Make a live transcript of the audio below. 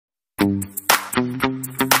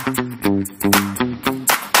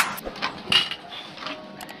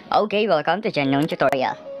Okay, welcome to Genome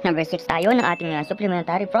Tutorial. Number 6 tayo ng ating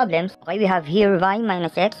supplementary problems. Okay, we have here y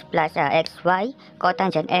minus x plus xy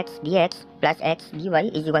cotangent x dx plus x dy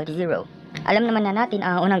is equal to 0. Alam naman na natin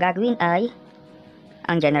ang unang gagawin ay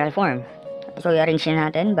ang general form. So, i-arrange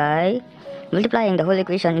natin by multiplying the whole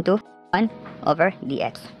equation into 1 over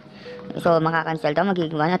dx. So, makakancel ito,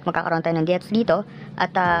 magiging 1 at magkakaroon tayo ng dx dito.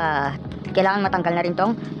 At kailangan matanggal na rin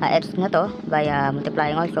tong x na to by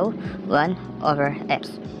multiplying also 1 over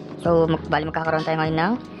x. So, bali magkakaroon tayo ngayon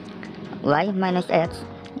ng y minus x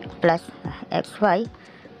plus xy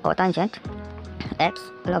cotangent x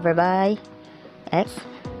all over by x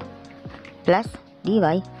plus dy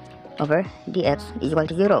over dx is equal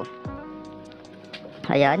to 0.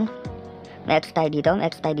 Ayan. May x tayo dito,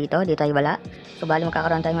 dito tayo wala. So, bali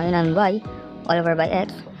magkakaroon tayo ngayon ng y all over by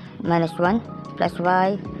x minus 1 plus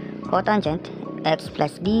y cotangent x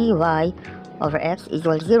plus dy over x is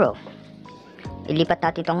equal to 0. Ilipat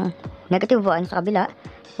natin itong negative 1 sa kabila.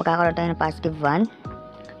 Magkakaroon tayo ng positive 1.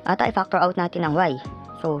 At i-factor out natin ang y.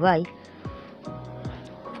 So, y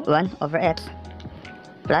 1 over x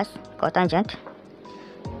plus cotangent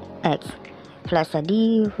x plus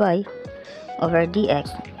dy over dx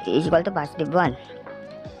is equal to positive 1.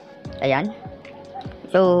 Ayan.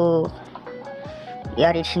 So,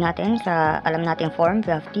 i-arrange natin sa alam natin form. We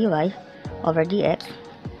have dy over dx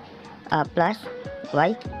plus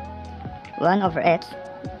y 1 over x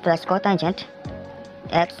plus cotangent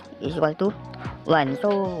x is equal to 1.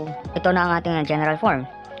 So, ito na ang ating general form.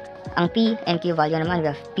 Ang p and q value naman, we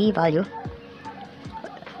have p value,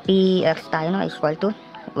 px tayo no, is equal to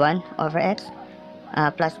 1 over x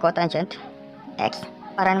plus cotangent x.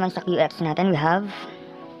 Para naman sa qx natin, we have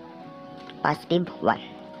positive 1.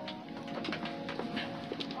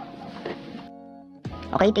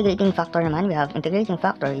 Okay, integrating factor naman, we have integrating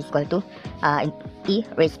factor is equal to e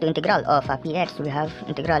raised to integral of px. We have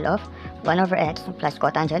integral of 1 over x plus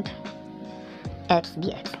cotangent x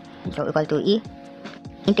dx. So, equal to e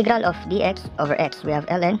integral of dx over x. We have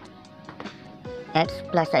ln x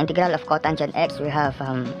plus the integral of cotangent x. We have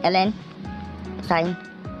ln sin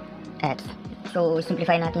x. So,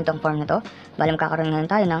 simplify natin itong form na to. Bali, magkakaroon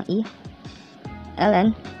ngayon tayo ng e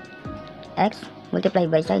ln x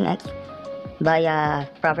multiplied by sin x by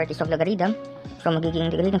properties of logarithm. So,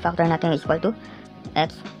 magiging integrating factor natin is equal to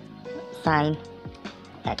x sin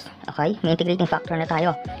x. Okay? May integrating factor na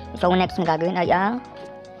tayo. So, next na gagawin ay ang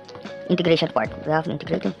integration part. We have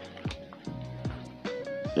integrating.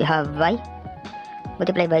 We have y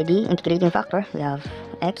multiplied by d integrating factor. We have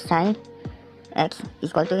x sin x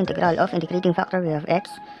is equal to integral of integrating factor. We have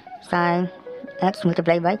x sin x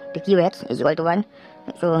multiplied by the qx is equal to 1.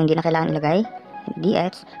 So, hindi na kailangan ilagay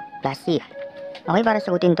dx plus c. Okay, para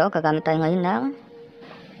sagutin to, gagamit tayo ngayon ng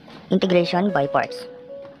integration by parts.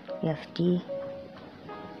 We have d.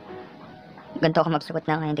 Ganito ako magsagot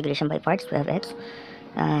ng integration by parts. We have x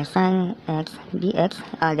sin x dx.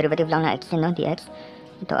 Derivative lang na x no, dx.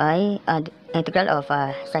 Ito ay integral of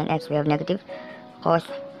sin x. We have negative cos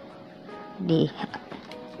d.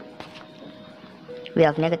 We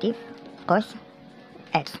have negative cos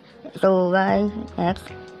x. So, y x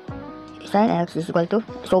sin x is equal to,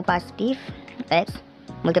 so positive x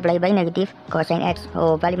multiplied by negative cosine x.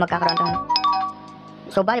 So, bali magkakaroon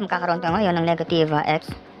tayo ngayon ng negative x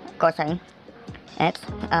cosine x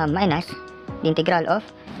minus the integral of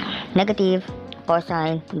negative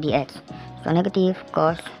cosine dx. So, negative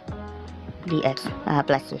cos dx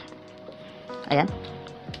plus c. Ayan.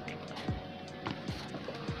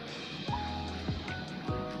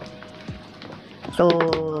 So,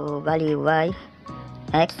 bali y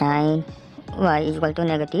x sin y is equal to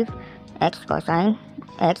negative x cosine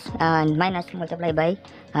x and minus multiplied by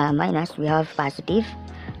minus, we have positive.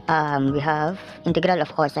 We have integral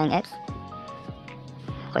of cosine x.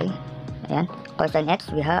 Okay, ayan, cosine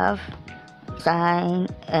x, we have sin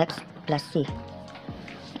x plus c.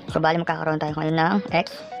 So, bali magkakaroon tayo ngayon ng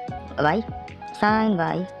x y sin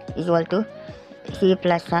y is equal to c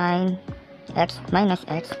plus sin x minus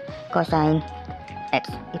x cosine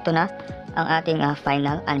x. Ito na ang ating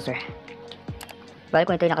final answer. Bali,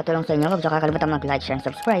 kung ito ay nakatulong sa inyo, huwag niyo kakalimutan mag-like, share, and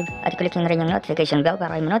subscribe. At i-click nyo na rin yung notification bell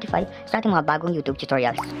para kayo ma-notify sa ating mga bagong YouTube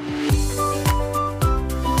tutorials.